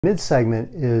Midsegment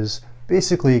is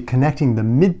basically connecting the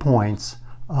midpoints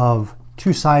of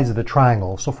two sides of the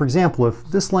triangle. So for example, if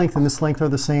this length and this length are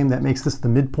the same, that makes this the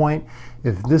midpoint.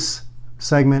 If this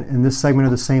segment and this segment are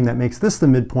the same, that makes this the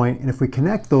midpoint. And if we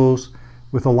connect those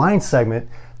with a line segment,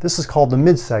 this is called the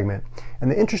midsegment. And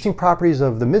the interesting properties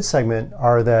of the midsegment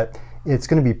are that it's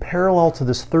going to be parallel to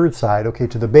this third side, okay,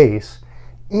 to the base,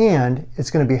 and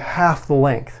it's going to be half the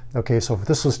length. Okay, so if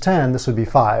this was 10, this would be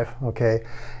 5. Okay,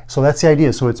 so that's the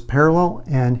idea. So it's parallel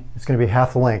and it's going to be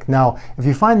half the length. Now, if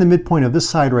you find the midpoint of this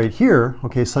side right here,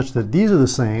 okay, such that these are the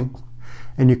same,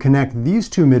 and you connect these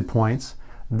two midpoints,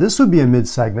 this would be a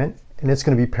midsegment, and it's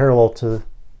going to be parallel to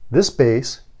this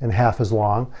base and half as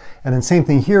long. And then same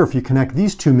thing here, if you connect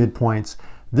these two midpoints,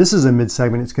 this is a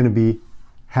midsegment, it's going to be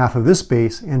half of this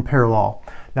base and parallel.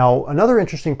 Now, another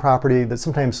interesting property that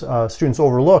sometimes students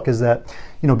overlook is that,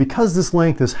 because this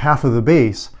length is half of the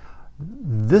base,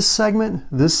 this segment,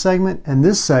 and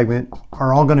this segment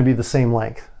are all going to be the same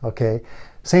length, okay?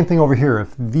 Same thing over here.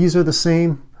 If these are the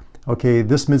same, okay,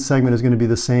 this midsegment is going to be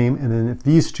the same, and then if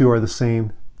these two are the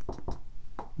same,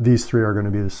 these three are going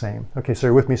to be the same. Okay, so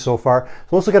you're with me so far?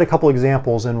 So let's look at a couple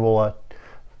examples and we'll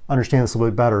understand this a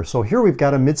little bit better. So here we've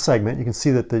got a midsegment. You can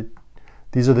see that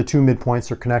these are the two midpoints,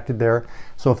 they're connected there.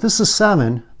 So if this is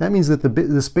 7, that means that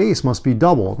this base must be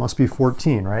double. It must be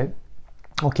 14, right?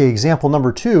 Okay, example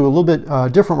number 2, a little bit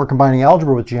different. We're combining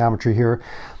algebra with geometry here.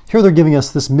 Here they're giving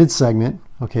us this midsegment.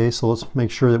 Okay, so let's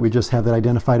make sure that we just have that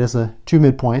identified as the two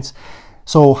midpoints.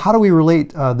 So how do we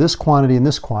relate this quantity and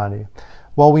this quantity?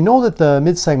 Well, we know that the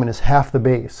midsegment is half the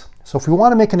base. So if we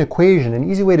want to make an equation,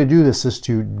 an easy way to do this is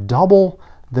to double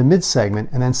the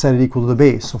midsegment and then set it equal to the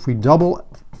base. So if we double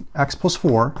x plus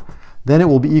 4, then it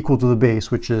will be equal to the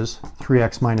base, which is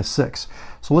 3x minus 6.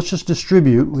 So let's just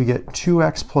distribute. We get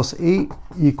 2x plus 8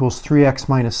 equals 3x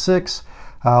minus 6.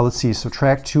 Let's see,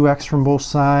 subtract 2x from both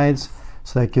sides.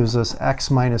 So that gives us x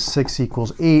minus 6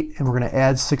 equals 8, and we're going to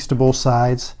add 6 to both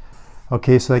sides.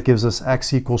 Okay, so that gives us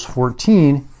x equals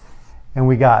 14, and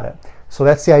we got it. So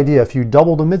that's the idea. If you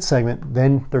double the midsegment,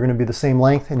 then they're going to be the same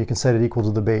length, and you can set it equal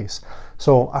to the base.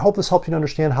 So I hope this helped you to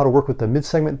understand how to work with the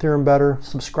midsegment theorem better.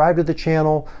 Subscribe to the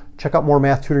channel. Check out more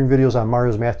math tutoring videos on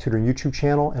Mario's Math Tutoring YouTube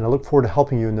channel, and I look forward to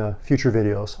helping you in the future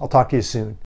videos. I'll talk to you soon.